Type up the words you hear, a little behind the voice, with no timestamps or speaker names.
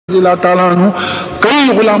اللہ تعالیٰ عنہ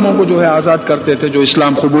کئی غلاموں کو جو ہے آزاد کرتے تھے جو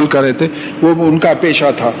اسلام قبول کرے تھے، وہ ان کا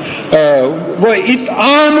پیشہ تھا. وہ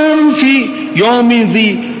اطعام فی یوم ذی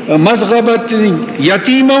مزغبۃ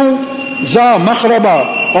یتیما ذا مخربہ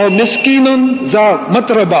اور مسکینا ذا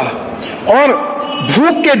متربہ، اور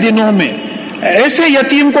بھوک کے دنوں میں ایسے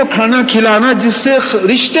یتیم کو کھانا کھلانا جس سے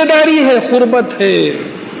رشتہ داری ہے، قربت ہے،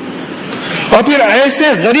 اور پھر ایسے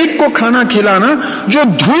غریب کو کھانا کھلانا جو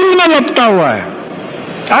دھول میں لپٹا ہوا ہے.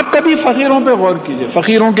 آپ کبھی فقیروں پہ غور کیجئے،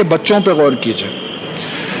 فقیروں کے بچوں پہ غور کیجئے.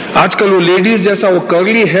 آج کل وہ لیڈیز جیسا وہ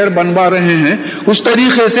کرلی ہیئر بنوا رہے ہیں، اس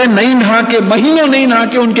طریقے سے نہیں نہا کے، مہینوں نہیں نہا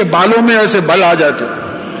کے ان کے بالوں میں ایسے بل آ جاتے.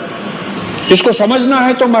 اس کو سمجھنا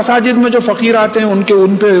ہے تو مساجد میں جو فقیر آتے ہیں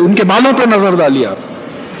ان کے بالوں پہ نظر ڈالیے آپ،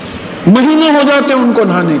 مہینے ہو جاتے ہیں ان کو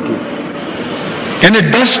نہانے کی، یعنی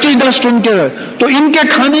ڈسٹ ہی ڈسٹ ان کے. تو ان کے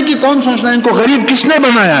کھانے کی کون سوچنا ہے؟ ان کو غریب کس نے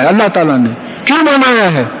بنایا ہے؟ اللہ تعالیٰ نے. کیوں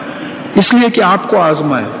بنایا ہے؟ اس لیے کہ آپ کو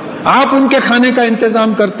آزمائے. آپ ان کے کھانے کا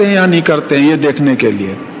انتظام کرتے ہیں یا نہیں کرتے ہیں، یہ دیکھنے کے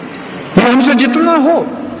لیے. ہم سے جتنا ہو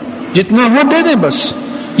دے دیں بس.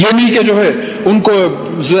 یہ نہیں کہ جو ہے ان کو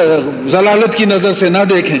ضلالت کی نظر سے نہ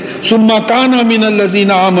دیکھیں. ثم کان من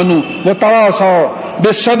الذین آمنوا وتواصوا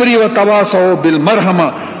بالصبر وتواصوا بالمرحمہ،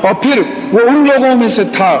 اور پھر وہ ان لوگوں میں سے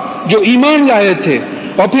تھا جو ایمان لائے تھے،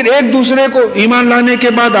 اور پھر ایک دوسرے کو ایمان لانے کے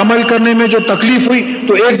بعد عمل کرنے میں جو تکلیف ہوئی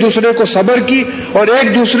تو ایک دوسرے کو صبر کی، اور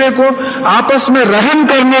ایک دوسرے کو آپس میں رحم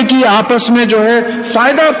کرنے کی، آپس میں جو ہے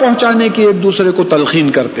فائدہ پہنچانے کی ایک دوسرے کو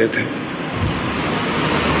تلقین کرتے تھے.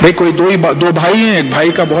 بھئی کوئی دو بھائی ہیں، ایک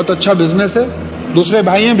بھائی کا بہت اچھا بزنس ہے، دوسرے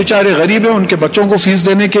بھائی ہیں بیچارے غریب ہیں، ان کے بچوں کو فیس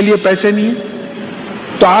دینے کے لیے پیسے نہیں ہیں.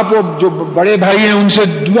 تو آپ وہ جو بڑے بھائی ہیں ان سے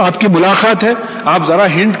آپ کی ملاقات ہے، آپ ذرا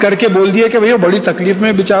ہنٹ کر کے بول دیے کہ بھئی بڑی تکلیف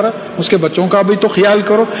میں بیچارہ، اس کے بچوں کا بھی تو خیال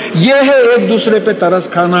کرو. یہ ہے ایک دوسرے پہ ترس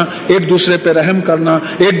کھانا، ایک دوسرے پہ رحم کرنا،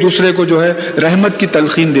 ایک دوسرے کو جو ہے رحمت کی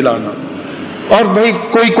تلقین دلانا. اور بھئی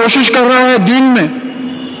کوئی کوشش کر رہا ہے دین میں،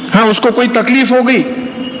 ہاں اس کو کوئی تکلیف ہو گئی،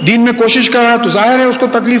 دین میں کوشش کر رہا ہے تو ظاہر ہے اس کو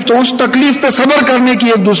تکلیف، تو اس تکلیف پہ صبر کرنے کی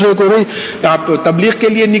ایک دوسرے کو. بھئی آپ تبلیغ کے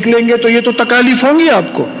لیے نکلیں گے تو یہ تو تکالیف ہوں گی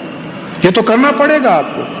آپ کو، یہ تو کرنا پڑے گا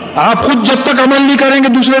آپ کو. آپ خود جب تک عمل نہیں کریں گے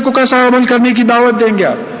دوسرے کو کیسا عمل کرنے کی دعوت دیں گے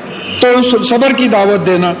آپ؟ تو اس صبر کی دعوت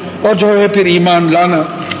دینا اور جو ہے پھر ایمان لانا.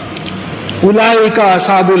 اولئک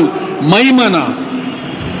اصحاب المیمنہ،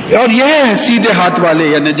 اور یہ ہیں سیدھے ہاتھ والے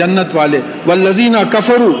یعنی جنت والے. والذین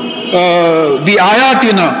کفروا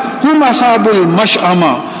بآیاتنا ہم اصحاب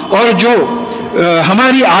المشأمہ، اور جو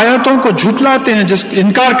ہماری آیاتوں کو جھٹلاتے ہیں، جس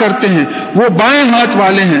انکار کرتے ہیں، وہ بائیں ہاتھ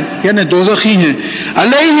والے ہیں یعنی دوزخی ہیں.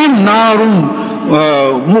 علیہم نار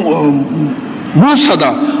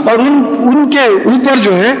موصدہ، اور ان کے اوپر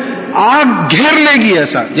جو ہے آگ گھیر لے گی،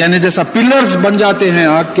 ایسا یعنی جیسا پلرز بن جاتے ہیں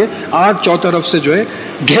آگ کے، آگ چوطرف سے جو ہے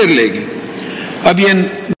گھیر لے گی. اب یہ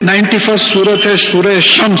 91 سورت ہے، سورہ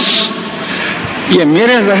شمس. یہ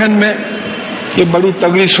میرے ذہن میں یہ بڑی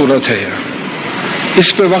تگڑی سورت ہے،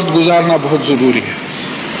 اس پہ وقت گزارنا بہت ضروری ہے،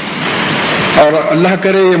 اور اللہ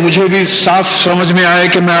کرے یہ مجھے بھی صاف سمجھ میں آئے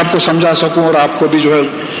کہ میں آپ کو سمجھا سکوں اور آپ کو بھی جو ہے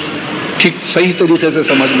ٹھیک صحیح طریقے سے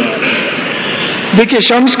سمجھ میں آئے. دیکھیے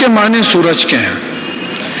شمس کے معنی سورج کے ہیں.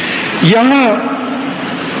 یہاں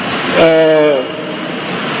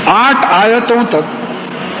 8 آیتوں تک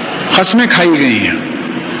قسمیں کھائی گئی ہیں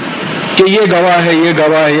کہ یہ گواہ ہے، یہ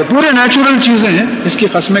گواہ ہے، یہ پورے نیچرل چیزیں ہیں، اس کی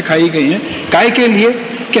قسمیں کھائی گئی ہیں. کائے کے لیے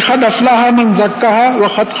کہ قد افلح من زکاہا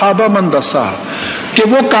وقد خاب من دساہا، کہ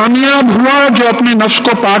وہ کامیاب ہوا جو اپنے نفس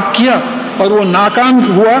کو پاک کیا، اور وہ ناکام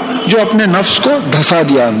ہوا جو اپنے نفس کو دھسا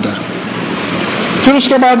دیا اندر. پھر اس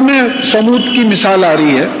کے بعد میں سمود کی مثال آ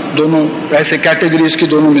رہی ہے، دونوں ایسے کیٹیگریز کی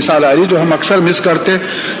دونوں مثال آ رہی ہے جو ہم اکثر مس کرتے،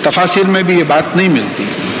 تفاسیر میں بھی یہ بات نہیں ملتی.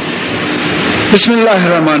 بسم اللہ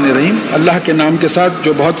الرحمن الرحیم، اللہ کے نام کے ساتھ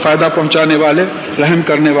جو بہت فائدہ پہنچانے والے، رحم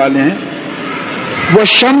کرنے والے ہیں.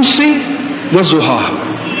 والشمس وضحاہا،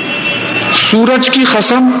 سورج کی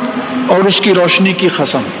قسم اور اس کی روشنی کی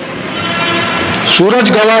قسم.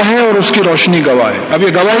 سورج گواہ ہے اور اس کی روشنی گواہ ہے. اب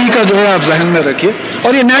یہ گواہی کا جو ہے آپ ذہن میں رکھیے،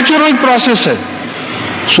 اور یہ نیچرل پروسیس ہے.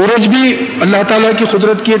 سورج بھی اللہ تعالیٰ کی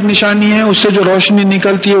قدرت کی ایک نشانی ہے، اس سے جو روشنی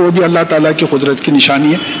نکلتی ہے وہ بھی اللہ تعالیٰ کی قدرت کی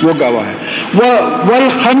نشانی ہے، وہ گواہ ہے.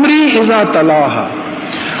 والقمر اذا تلاہا،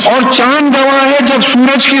 اور چاند گواہ ہے جب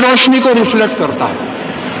سورج کی روشنی کو ریفلیکٹ کرتا ہے.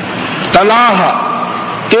 تلاہا،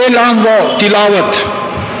 تیلام و تلاوت.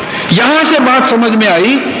 یہاں سے بات سمجھ میں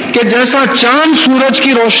آئی کہ جیسا چاند سورج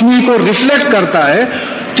کی روشنی کو ریفلیکٹ کرتا ہے،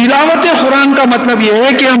 تلاوت قرآن کا مطلب یہ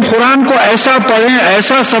ہے کہ ہم قرآن کو ایسا پڑھیں،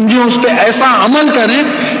 ایسا سمجھیں، اس پہ ایسا عمل کریں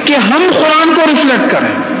کہ ہم قرآن کو ریفلیکٹ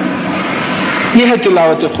کریں. یہ ہے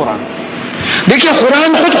تلاوت قرآن. دیکھیے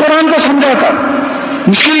قرآن خود قرآن کو سمجھاتا.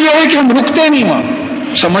 مشکل یہ ہے کہ ہم رکتے نہیں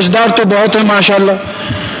وہاں. سمجھدار تو بہت ہے ماشاءاللہ،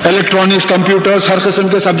 الیکٹرانکس، کمپیوٹرز، ہر قسم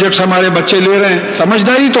کے سبجیکٹس ہمارے بچے لے رہے ہیں.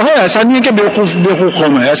 سمجھداری تو ہے، ایسا نہیں ہے کہ بیوقوف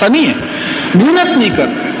قوم ہے، ایسا نہیں ہے. محنت نہیں کر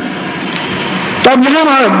رہے. تو اب یہاں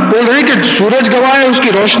بول رہے ہیں کہ سورج گواہ ہے، اس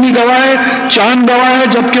کی روشنی گواہ ہے، چاند گواہ ہے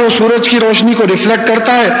جبکہ وہ سورج کی روشنی کو ریفلیکٹ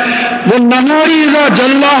کرتا ہے. وہ نہاری اذا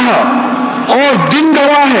جلاھا، اور دن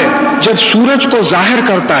گواہ ہے جب سورج کو ظاہر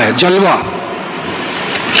کرتا ہے، جلوہ.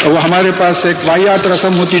 وہ ہمارے پاس ایک واحد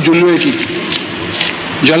رسم ہوتی جلوے کی،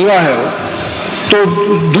 جلوہ ہے وہ. تو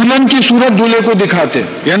دلہن کی صورت دولہے کو دکھاتے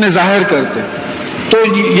یعنی ظاہر کرتے. تو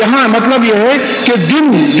یہاں مطلب یہ ہے کہ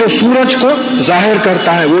دن جو سورج کو ظاہر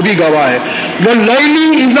کرتا ہے وہ بھی گواہ ہے. وَاللَّيْلِ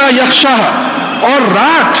إِذَا يَغْشَاهَا، اور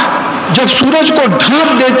رات جب سورج کو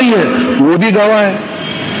ڈھانپ دیتی ہے وہ بھی گواہ ہے.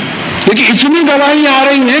 لیکن اتنی گواہی آ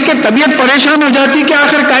رہی ہے کہ طبیعت پریشان ہو جاتی کہ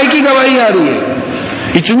آخر کائے کی گواہی آ رہی ہے.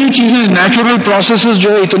 اتنی چیزیں نیچرل پروسیسز جو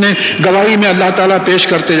ہے اتنے گواہی میں اللہ تعالیٰ پیش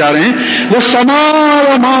کرتے جا رہے ہیں. وَالسَّمَاءَ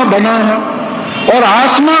وَمَا بَنَاهَا، اور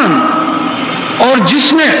آسمان اور جس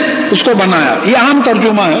نے اس کو بنایا. یہ عام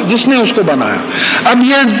ترجمہ ہے، جس نے اس کو بنایا. اب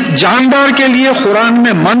یہ جاندار کے لیے قرآن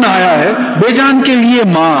میں من آیا ہے، بے جان کے لیے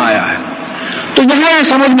ماں آیا ہے. تو یہاں یہ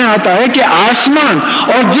سمجھ میں آتا ہے کہ آسمان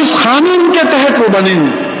اور جس قانون کے تحت وہ بنے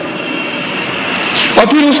ہیں، اور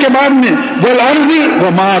پھر اس کے بعد میں وَالْأَرْضِ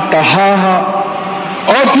وَمَا طَحَاهَا،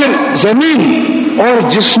 اور پھر زمین اور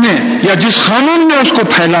جس نے یا جس قانون نے اس کو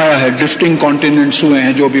پھیلایا ہے. ڈرفٹنگ کانٹیننٹس ہوئے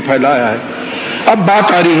ہیں جو بھی پھیلایا ہے. اب بات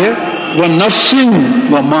آ رہی ہے وَنَفْسٍ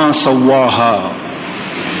وَمَا سَوَّاهَا،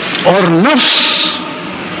 اور نفس،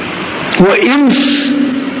 وہ انس،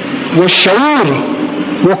 وہ شعور،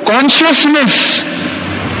 وہ کانشیسنس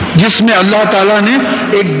جس میں اللہ تعالیٰ نے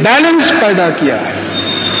ایک بیلنس پیدا کیا ہے.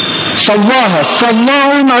 سواہ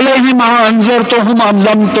سواء علیہم انذرتہم ام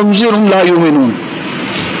لم تنذرہم لا یؤمنون،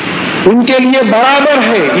 ان کے لیے برابر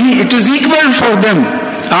ہے. It is equal for them.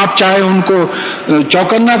 آپ چاہے ان کو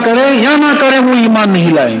چوکنا کریں یا نہ کریں وہ ایمان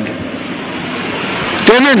نہیں لائیں گے.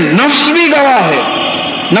 تیرے نفس بھی گواہ ہے،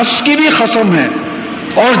 نفس کی بھی قسم ہے.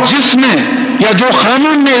 اور جس نے یا جو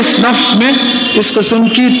قانون نے اس نفس میں اس قسم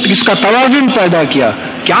کی اس کا توازن پیدا کیا.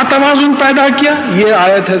 کیا توازن پیدا کیا؟ یہ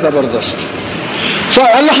آیت ہے زبردست.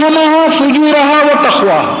 فَأَلْهَمَهَا فُجُورَهَا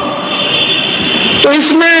وَتَقْوَاهَا، تو اس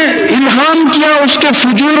میں الہام کیا اس کے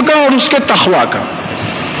فجور کا اور اس کے تقویٰ کا.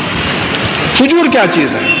 فجور کیا چیز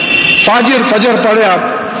ہے؟ فجر پڑھے آپ،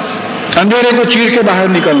 اندھیرے کو چیر کے باہر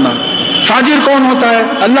نکلنا. فاجر کون ہوتا ہے؟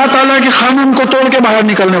 اللہ تعالیٰ کے قانون کو توڑ کے باہر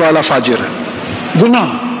نکلنے والا فاجر ہے. گناہ،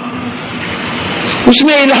 اس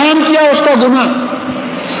نے الہام کیا اس کا گناہ.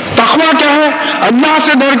 تقویٰ کیا ہے؟ اللہ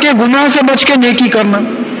سے ڈر کے گناہ سے بچ کے نیکی کرنا.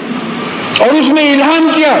 اور اس میں الہام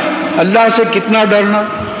کیا اللہ سے کتنا ڈرنا،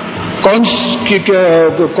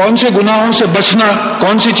 کون سے گناہوں سے بچنا،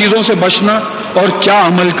 کون سی چیزوں سے بچنا اور کیا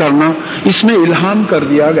عمل کرنا، اس میں الہام کر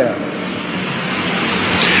دیا گیا.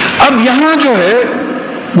 اب یہاں جو ہے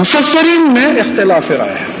مفسرین میں اختلاف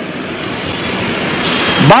رائے ہے.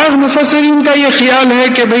 بعض مفسرین کا یہ خیال ہے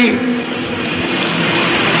کہ بھئی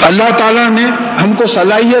اللہ تعالیٰ نے ہم کو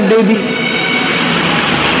صلاحیت دے دی،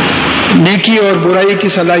 نیکی اور برائی کی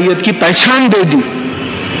صلاحیت کی پہچان دے دی.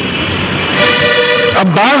 اب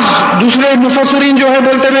بعض دوسرے مفسرین جو ہے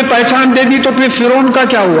بولتے ہوئے پہچان دے دی تو پھر فرعون کا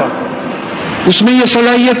کیا ہوا؟ اس میں یہ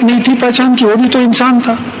صلاحیت نہیں تھی پہچان کی، وہ بھی تو انسان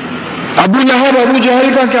تھا. ابو لہب ابو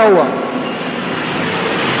جہل کا کیا ہوا؟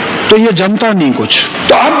 تو یہ جمتا نہیں کچھ.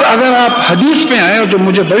 تو اب اگر آپ حدیث پہ آئے، اور جو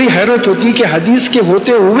مجھے بڑی حیرت ہوتی کہ حدیث کے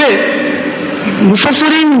ہوتے ہوئے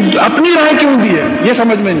مفسرین اپنی رائے کیوں دی ہے، یہ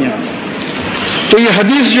سمجھ میں نہیں آتا. تو یہ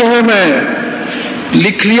حدیث جو ہے میں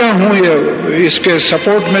لکھ لیا ہوں، یہ اس کے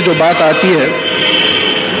سپورٹ میں جو بات آتی ہے.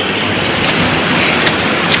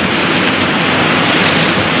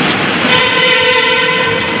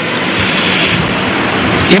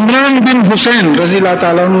 عمران بن حسین رضی اللہ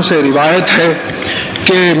تعالیٰ عنہ سے روایت ہے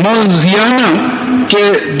کہ موزیانہ کے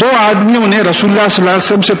دو آدمیوں نے رسول اللہ صلی اللہ علیہ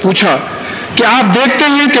وسلم سے پوچھا کہ آپ دیکھتے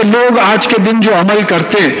ہیں کہ لوگ آج کے دن جو عمل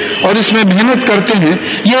کرتے اور اس میں محنت کرتے ہیں،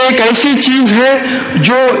 یہ ایک ایسی چیز ہے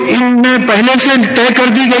جو ان میں پہلے سے طے کر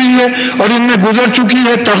دی گئی ہے اور ان میں گزر چکی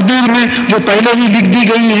ہے تقدیر میں، جو پہلے ہی لکھ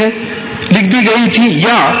دی گئی تھی،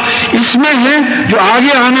 یا اس میں ہے جو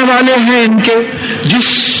آگے آنے والے ہیں ان کے،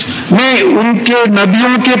 جس میں ان کے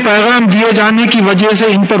نبیوں کے پیغام دیے جانے کی وجہ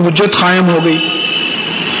سے ان پر حجت قائم ہو گئی.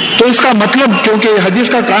 تو اس کا مطلب، کیونکہ حدیث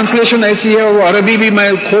کا ٹرانسلیشن ایسی ہے، وہ عربی بھی میں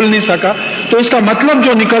کھول نہیں سکا، تو اس کا مطلب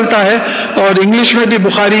جو نکلتا ہے، اور انگلش میں بھی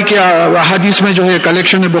بخاری کے حدیث میں جو ہے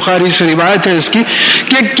کلیکشن بخاری سے روایت ہے اس کی،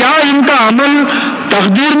 کہ کیا ان کا عمل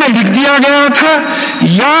تقدیر میں لکھ دیا گیا تھا،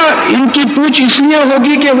 یا ان کی پوچھ اس لیے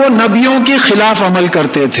ہوگی کہ وہ نبیوں کے خلاف عمل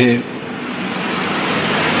کرتے تھے.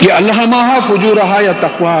 یہ الہمہا فجورہا یا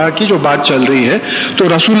تقواہا کی جو بات چل رہی ہے، تو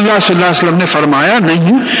رسول اللہ صلی اللہ علیہ وسلم نے فرمایا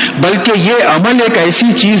نہیں، بلکہ یہ عمل ایک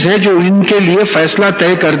ایسی چیز ہے جو ان کے لیے فیصلہ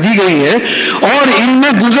طے کر دی گئی ہے اور ان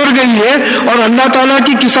میں گزر گئی ہے، اور اللہ تعالیٰ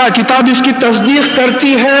کی کتاب اس کی تصدیق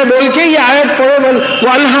کرتی ہے بول کے یہ آیت پڑھو،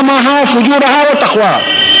 والہمہا فجورہا و تقواہا.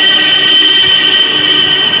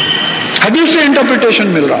 حدیث سے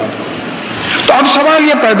انٹرپریٹیشن مل رہا. تو اب سوال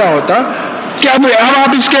یہ پیدا ہوتا کہ اب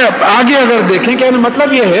آپ اس کے آگے اگر دیکھیں کہ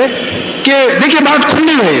مطلب یہ ہے کہ دیکھیے بات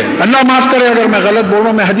کھلی ہوئی ہے. اللہ معاف کرے اگر میں غلط بول رہا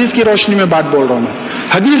ہوں، میں حدیث کی روشنی میں بات بول رہا ہوں.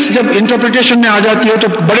 حدیث جب انٹرپریٹیشن میں آ جاتی ہے تو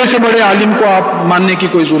بڑے سے بڑے عالم کو آپ ماننے کی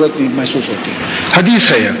کوئی ضرورت نہیں محسوس ہوتی.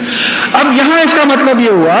 حدیث ہے یہ. اب یہاں اس کا مطلب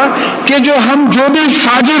یہ ہوا کہ جو بھی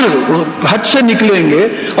فاجر حد سے نکلیں گے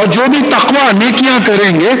اور جو بھی تقویٰ نیکیاں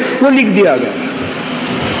کریں گے وہ لکھ دیا گیا.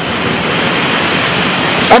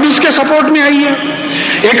 اب اس کے سپورٹ میں آئی ہے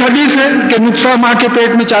ایک حدیث ہے کہ نطفہ ماں کے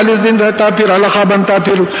پیٹ میں 40 دن رہتا، پھر علقہ بنتا،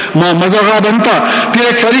 پھر مضغہ بنتا، پھر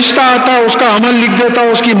ایک فرشتہ آتا، اس کا عمل لکھ دیتا،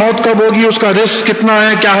 اس کی موت کب ہوگی، اس کا رزق کتنا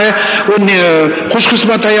ہے، کیا ہے، وہ خوش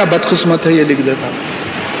قسمت ہے یا بد قسمت ہے، یہ لکھ دیتا.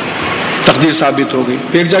 تقدیر ثابت ہو گئی.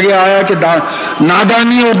 ایک جگہ آیا کہ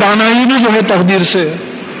نادانی اور دانائی بھی جو ہے تقدیر سے.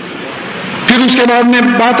 پھر اس کے بعد میں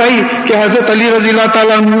بات آئی کہ حضرت علی رضی اللہ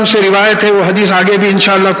تعالیٰ عنہ سے روایت ہے، وہ حدیث آگے بھی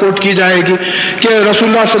انشاءاللہ کوٹ کی جائے گی، کہ رسول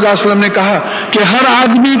اللہ صلی اللہ علیہ وسلم نے کہا کہ ہر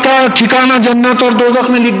آدمی کا ٹھکانہ جنت اور دوزخ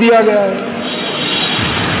میں لکھ دیا گیا ہے.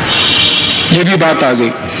 یہ بھی بات آ گئی.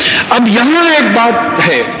 اب یہاں ایک بات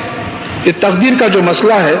ہے، یہ تقدیر کا جو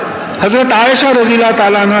مسئلہ ہے، حضرت عائشہ رضی اللہ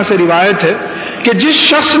تعالیٰ عنہ سے روایت ہے کہ جس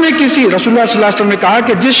شخص نے رسول اللہ صلی اللہ علیہ وسلم نے کہا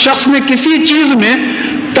کہ جس شخص نے کسی چیز میں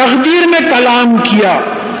تقدیر میں کلام کیا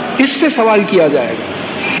اس سے سوال کیا جائے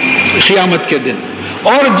گا قیامت کے دن،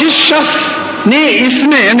 اور جس شخص نے اس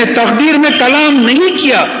میں یعنی تقدیر میں کلام نہیں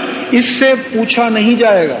کیا اس سے پوچھا نہیں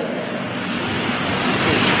جائے گا.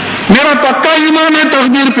 میرا پکا ایمان ہے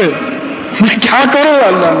تقدیر پہ، میں کیا کروں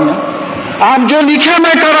اللہ نے، آپ جو لکھے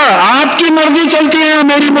میں کرا، آپ کی مرضی چلتی ہے یا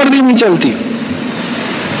میری مرضی نہیں چلتی.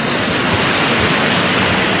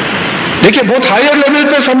 دیکھیے بہت ہائر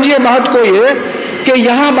لیول پہ سمجھیے بات کو، یہ کہ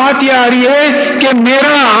یہاں بات یہ آ رہی ہے کہ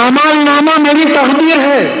میرا اعمال نامہ میری تقدیر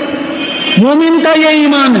ہے، مومن کا یہ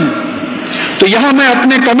ایمان ہے. تو یہاں میں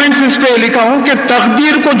اپنے کمنٹس اس پہ لکھا ہوں کہ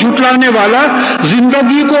تقدیر کو جھٹلانے والا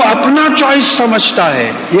زندگی کو اپنا چوائس سمجھتا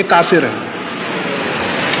ہے، یہ کافر ہے.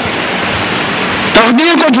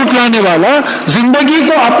 تقدیر کو جھٹلانے والا زندگی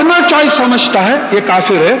کو اپنا چوائس سمجھتا ہے، یہ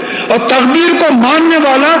کافر ہے. اور تقدیر کو ماننے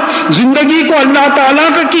والا زندگی کو اللہ تعالیٰ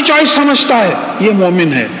کی چوائس سمجھتا ہے، یہ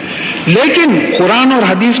مومن ہے. لیکن قرآن اور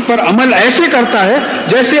حدیث پر عمل ایسے کرتا ہے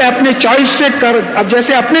جیسے اپنے چوائس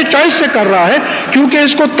سے کر رہا ہے، کیونکہ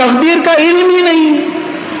اس کو تقدیر کا علم ہی نہیں.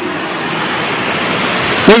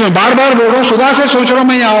 میں بار بار بول رہا ہوں، صبح سے سوچ رہا ہوں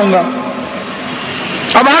میں یہاں آؤں گا،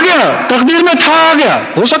 اب آ گیا، تقدیر میں تھا، آ گیا.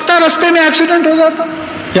 ہو سکتا ہے رستے میں ایکسیڈنٹ ہو جاتا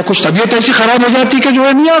یا کچھ طبیعت ایسی خراب ہو جاتی کہ جو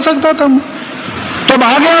ہے نہیں آ سکتا تھا. تو اب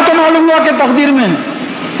آ گیا تو معلوم ہوا کہ تقدیر میں ہے.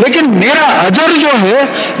 لیکن میرا اجر جو ہے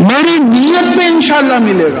میری نیت میں انشاءاللہ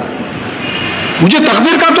ملے گا. مجھے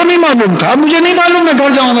تقدیر کا تو نہیں معلوم تھا، اب مجھے نہیں معلوم میں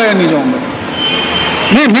گھر جاؤں گا یا نہیں جاؤں گا.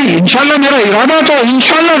 نہیں انشاءاللہ میرا ارادہ تو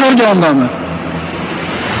انشاءاللہ گھر جاؤں گا، میں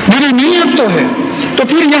میری نیت تو ہے. تو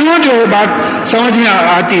پھر یہاں جو ہے بات سمجھ میں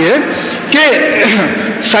آتی ہے کہ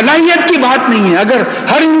صلاحیت کی بات نہیں ہے. اگر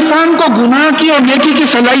ہر انسان کو گناہ کی اور نیکی کی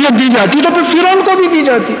صلاحیت دی جاتی تو پھر فرعون کو بھی دی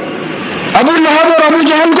جاتی، ابو لہب اور ابو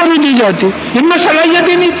جہل کو بھی دی جاتی. ان میں صلاحیت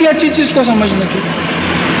ہی نہیں تھی اچھی چیز کو سمجھنے کی.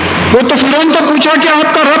 وہ تو فرعون تو پوچھا کہ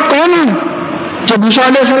آپ کا رب کون ہے. جب موسیٰ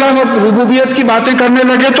علیہ السلام ربوبیت کی باتیں کرنے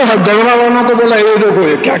لگے تو درگاہ والوں کو بولا یہ دیکھو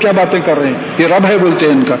یہ کیا کیا باتیں کر رہے ہیں، یہ رب ہے بولتے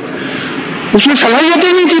ہیں ان کا. اس میں صلاحیت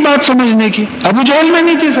ہی نہیں تھی بات سمجھنے کی. ابو جہل میں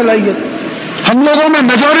نہیں تھی صلاحیت. ہم لوگوں میں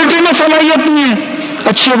میجورٹی میں صلاحیت نہیں ہے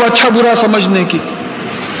اچھا برا سمجھنے کی.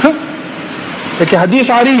 کہ حدیث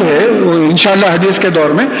آ رہی ہے انشاءاللہ حدیث کے دور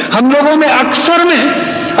میں، ہم لوگوں میں اکثر میں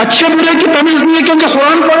اچھے برے کی تمیز نہیں ہے کیونکہ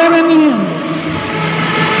قرآن پڑھے میں نہیں ہے.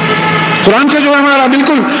 قرآن سے جو ہے ہمارا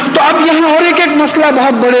بالکل. تو اب یہاں اور ایک مسئلہ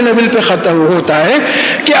بہت بڑے لیول پہ ختم ہوتا ہے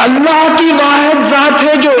کہ اللہ کی واحد ذات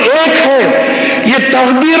ہے جو ایک ہے. یہ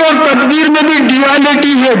تقدیر اور تدبیر میں بھی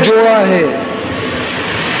ڈیوالٹی ہے، جوڑا ہے.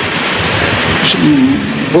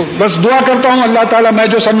 بس دعا کرتا ہوں اللہ تعالیٰ میں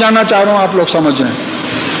جو سمجھانا چاہ رہا ہوں آپ لوگ سمجھ رہے ہیں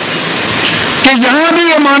کہ یہاں بھی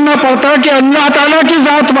یہ ماننا پڑتا ہے کہ اللہ تعالیٰ کی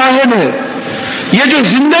ذات واحد ہے. یہ جو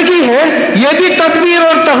زندگی ہے یہ بھی تدبیر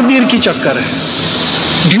اور تقدیر کی چکر ہے،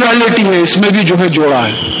 ڈیوالٹی ہے، اس میں بھی جو ہے جوڑا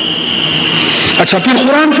ہے. اچھا پھر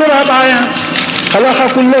قرآن سے بات آیا خلق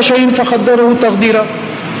کل شیء فقدرہ تقدیرا،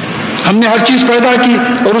 ہم نے ہر چیز پیدا کی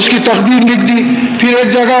اور اس کی تقدیر لکھ دی. پھر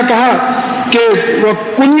ایک جگہ کہا کہ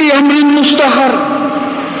کل امر مستقر،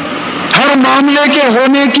 ہر معاملے کے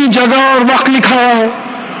ہونے کی جگہ اور وقت لکھا ہے.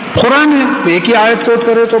 قرآن ہے، ایک ہی آیت کوٹ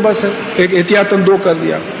کرے تو بس ہے، ایک احتیاطاً 2 کر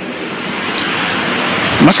دیا.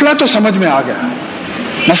 مسئلہ تو سمجھ میں آ گیا.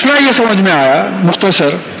 مسئلہ یہ سمجھ میں آیا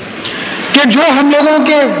مختصر کہ جو ہم لوگوں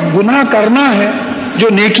کے گناہ کرنا ہے، جو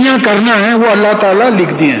نیکیاں کرنا ہے، وہ اللہ تعالیٰ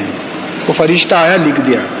لکھ دیے ہیں، وہ فرشتہ آیا لکھ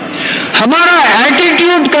دیا. ہمارا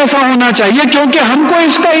ایٹیٹیوڈ کیسا ہونا چاہیے، کیونکہ ہم کو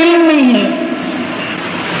اس کا علم نہیں ہے.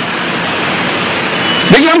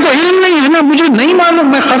 دیکھیے ہم کو علم نہیں ہے نا، مجھے نہیں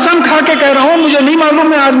معلوم، میں قسم کھا کے کہہ رہا ہوں مجھے نہیں معلوم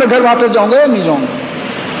میں آج میں گھر واپس جاؤں گا یا نہیں جاؤں گا،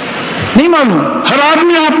 نہیں معلوم. ہر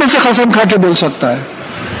آدمی آپ میں سے قسم کھا کے بول سکتا ہے.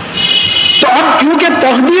 تو اب کیونکہ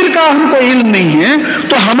تقدیر کا ہم کو علم نہیں ہے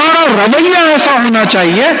تو ہمارا رویہ ایسا ہونا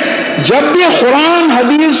چاہیے جب بھی قرآن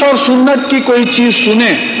حدیث اور سنت کی کوئی چیز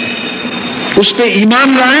سنیں اس پہ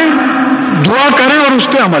ایمان لائیں، دعا کریں اور اس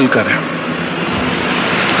پہ عمل کریں،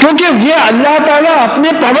 کیونکہ یہ اللہ تعالیٰ اپنے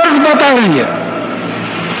پاورز بتا رہی ہے،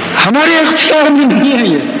 ہمارے اختیار میں نہیں ہے.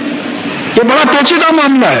 یہ بڑا پیچیدہ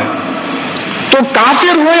معاملہ ہے. تو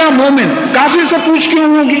کافر ہو یا مومن، کافر سے پوچھ کیوں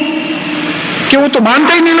ہوگی کہ وہ تو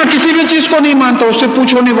مانتا ہی نہیں نا، کسی بھی چیز کو نہیں مانتا، اس سے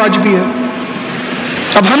پوچھ ہونی واجبی ہے.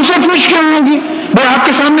 اب ہم سے پوچھ کیوں ہوگی؟ بھائی آپ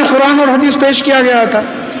کے سامنے قرآن اور حدیث پیش کیا گیا تھا،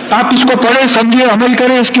 آپ اس کو پڑھیں، سمجھے، عمل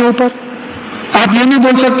کریں اس کے اوپر. آپ یہ نہیں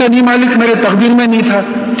بول سکتے نہیں مالک میرے تقدیر میں نہیں تھا.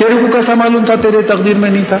 تیرے کو کیسا معلوم تھا تیرے تقدیر میں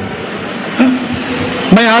نہیں تھا؟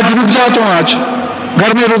 میں آج رک جاتا ہوں، آج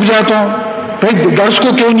گھر میں رک جاتا ہوں، بھائی درس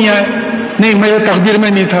کو کیوں نہیں آئے؟ نہیں میرے تقدیر میں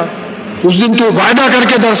نہیں تھا. اس دن تو وعدہ کر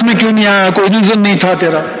کے درس میں کیوں نہیں آیا؟ کوئی ریزن نہیں تھا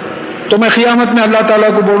تیرا. تو میں قیامت میں اللہ تعالیٰ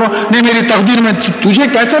کو بول رہا ہوں نہیں میری تقدیر میں. تجھے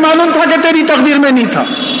کیسے معلوم تھا کہ تیری تقدیر میں نہیں تھا؟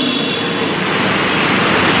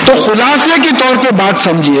 تو خلاصے کے طور پہ بات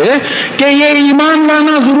سمجھیے کہ یہ ایمان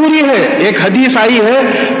لانا ضروری ہے. ایک حدیث آئی ہے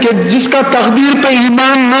کہ جس کا تقدیر پہ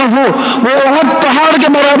ایمان نہ ہو وہ احد پہاڑ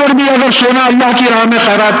کے برابر بھی اگر سونا اللہ کی راہ میں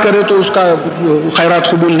خیرات کرے تو اس کا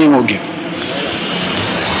خیرات قبول نہیں ہوگی.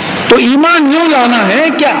 تو ایمان یوں لانا ہے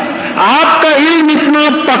کیا آپ کا علم اتنا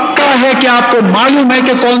پکا ہے کہ آپ کو معلوم ہے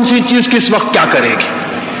کہ کون سی چیز کس وقت کیا کرے گی.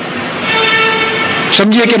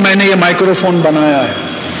 سمجھیے کہ میں نے یہ مائکرو فون بنایا ہے،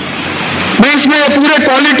 میں اس میں پورے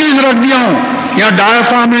کوالٹیز رکھ دیا ہوں. یہاں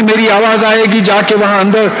ڈایافرام ہے، میری آواز آئے گی جا کے وہاں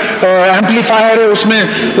اندر ایمپلیفائر ہے، اس میں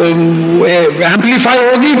ایمپلیفائی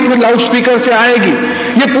ہوگی، پھر لاؤڈ اسپیکر سے آئے گی.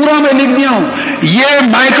 یہ پورا میں لکھ دیا ہوں. یہ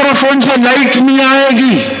مائکرو فون سے لائٹ نہیں آئے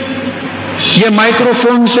گی، یہ مائکرو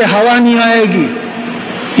فون سے ہوا نہیں آئے گی،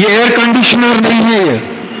 یہ ایئر کنڈیشنر نہیں ہے.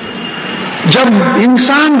 جب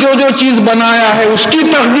انسان جو جو چیز بنایا ہے اس کی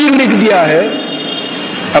تقدیر لکھ دیا ہے.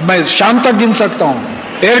 اب میں شام تک گن سکتا ہوں.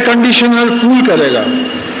 ایئر کنڈیشنر کول کرے گا،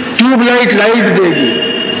 ٹیوب لائٹ لائٹ دے گی،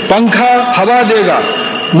 پنکھا ہوا دے گا،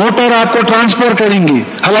 موٹر آپ کو ٹرانسفر کریں گی،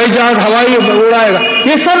 ہوائی جہاز ہوائی اڑائے گا.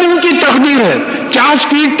 یہ سب ان کی تقدیر ہے. 4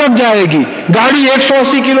 سپیڈ تک جائے گی گاڑی،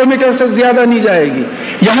 180 کلومیٹر سے زیادہ نہیں جائے گی.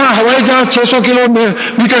 یہاں ہوائی جہاز 600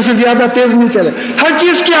 کلومیٹر سے زیادہ تیز نہیں چلے. ہر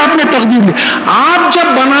چیز کی آپ نے تقدیر لکھی. آپ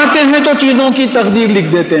جب بناتے ہیں تو چیزوں کی تقدیر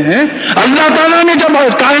لکھ دیتے ہیں. اللہ تعالیٰ نے جب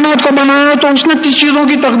کائنات کو بنایا تو اس نے چیزوں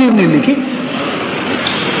کی تقدیر نہیں لکھی.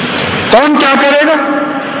 کون کیا کرے گا؟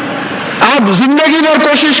 آپ زندگی بھر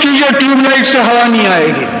کوشش کیجئے ٹیوب لائٹ سے ہوا نہیں آئے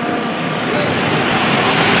گی.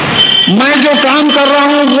 میں جو کام کر رہا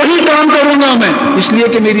ہوں وہی کام کروں گا میں، اس لیے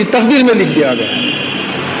کہ میری تقدیر میں لکھ دیا گیا.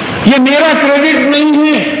 یہ میرا کریڈٹ نہیں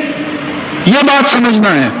ہے، یہ بات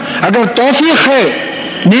سمجھنا ہے. اگر توفیق ہے،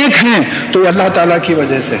 نیک ہیں، تو یہ اللہ تعالیٰ کی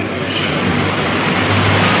وجہ سے ہے.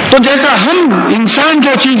 تو جیسا ہم انسان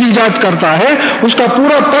جو چیز ایجاد کرتا ہے اس کا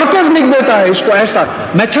پورا پرپز لکھ دیتا ہے، اس کو ایسا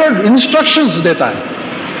میتھڈ انسٹرکشنز دیتا ہے.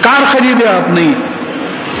 کار خریدے آپ، نہیں،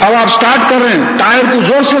 اب آپ سٹارٹ کر رہے ہیں، ٹائر کو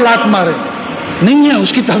زور سے لات مارے، نہیں ہے،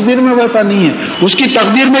 اس کی تقدیر میں ویسا نہیں ہے. اس کی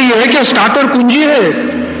تقدیر میں یہ ہے کہ سٹارٹر کنجی ہے،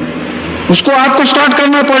 اس کو آپ کو سٹارٹ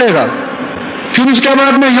کرنا پڑے گا. پھر اس کے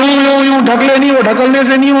بعد میں یوں ڈھکلے نہیں، وہ ڈھکلنے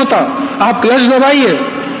سے نہیں ہوتا. آپ کلچ دبائیے،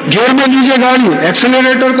 گیئر میں لیجیے گاڑی،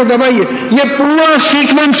 ایکسیلریٹر کو دبائیے. یہ پورا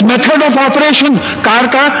سیکوینس میتھڈ آف آپریشن کار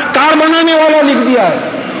کا کار بنانے والا لکھ دیا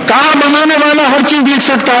ہے. کار بنانے والا ہر چیز لکھ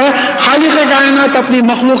سکتا ہے، خالق کائنات اپنی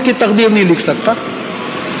مخلوق کی تقدیر نہیں لکھ سکتا.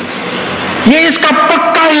 یہ اس کا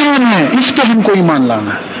پکا علم ہے، اس پہ ہم کو ایمان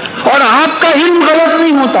لانا ہے. اور آپ کا علم غلط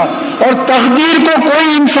نہیں ہوتا، اور تقدیر کو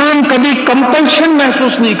کوئی انسان کبھی کمپلشن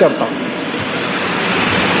محسوس نہیں کرتا.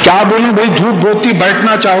 کیا بولوں بھائی، جھوٹ بولتی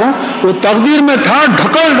بیٹھنا چاہوں، وہ تقدیر میں تھا.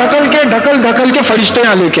 ڈھکل کے فرشتے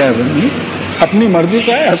یہاں لے کے آئے بھائی، اپنی مرضی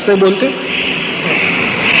سے آئے، ہنستے بولتے.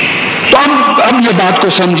 تو اب یہ بات کو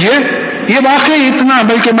سمجھیے، یہ واقعی اتنا،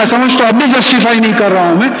 بلکہ میں سمجھتا ہوں اب بھی جسٹیفائی نہیں کر رہا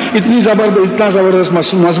ہوں میں، اتنا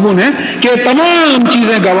زبردست مضمون ہے کہ تمام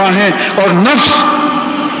چیزیں گواہ ہیں. اور نفس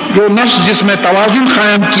جو نفس جس میں توازن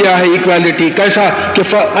قائم کیا ہے، ایکوالٹی، کیسا کہ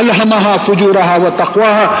الہمہا فجورہا و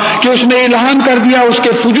تقواہا، کہ اس میں الہام کر دیا اس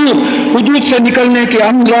کے فجور، حدود سے نکلنے کے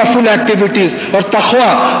ان لافل ایکٹیویٹیز، اور تقوی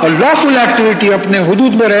اور لافل ایکٹیویٹی، اپنے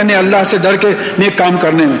حدود میں رہنے، اللہ سے ڈر کے نیک کام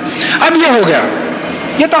کرنے میں. اب یہ ہو گیا،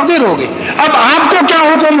 یہ تقدیر ہوگی. اب آپ کو کیا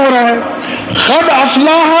حکم ہو رہا ہے؟ قد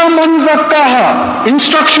افلاح من زکاہا.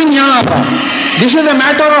 انسٹرکشن یہاں آ رہا. دس از اے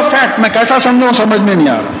میٹر آف فیکٹ. میں کیسا سمجھوں سمجھ میں نہیں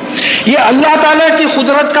آ رہا. یہ اللہ تعالیٰ کی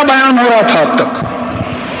قدرت کا بیان ہو رہا تھا اب تک.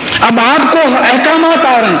 اب آپ کو احکامات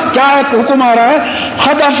آ رہے ہیں. کیا حکم آ رہا ہے؟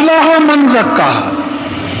 قد افلاح من زکاہا.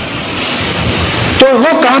 تو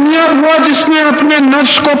وہ کامیاب ہوا جس نے اپنے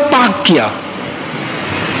نفس کو پاک کیا.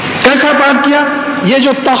 کیسا پاک کیا؟ یہ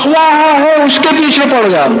جو تقویٰ ہے اس کے پیچھے پڑ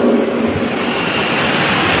گیا.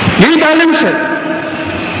 یہی بیلنس ہے.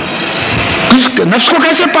 نفس کو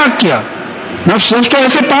کیسے پاک کیا؟ نفس کو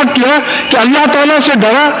ایسے پاک کیا کہ اللہ تعالیٰ سے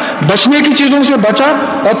ڈرا، بچنے کی چیزوں سے بچا،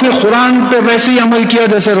 اور پھر قرآن پہ ویسے ہی عمل کیا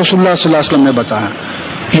جیسے رسول اللہ صلی اللہ علیہ وسلم نے بتایا.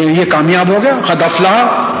 یہ کامیاب ہو گیا. قد افلاح،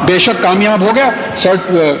 بے شک کامیاب ہو گیا.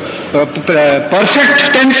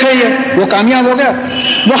 پرفیکٹ ٹینس ہے یہ، وہ کامیاب ہو گیا.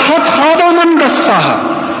 وہ قد خاب من دساہا.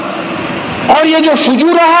 اور یہ جو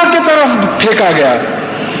فجورہا کی طرف پھینکا گیا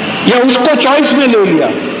یا اس کو چوائس میں لے لیا،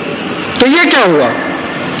 تو یہ کیا ہوا؟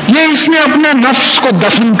 یہ اس نے اپنے نفس کو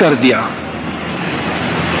دفن کر دیا،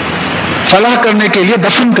 فلاح کرنے کے لیے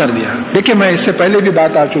دفن کر دیا. دیکھیں، میں اس سے پہلے بھی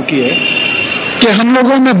بات آ چکی ہے کہ ہم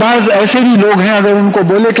لوگوں میں بعض ایسے بھی لوگ ہیں، اگر ان کو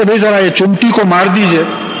بولے کہ بھائی ذرا یہ چمٹی کو مار دیجئے،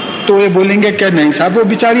 تو یہ بولیں گے کہ نہیں صاحب، وہ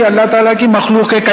بیچاری اللہ تعالیٰ کی مخلوق ہے،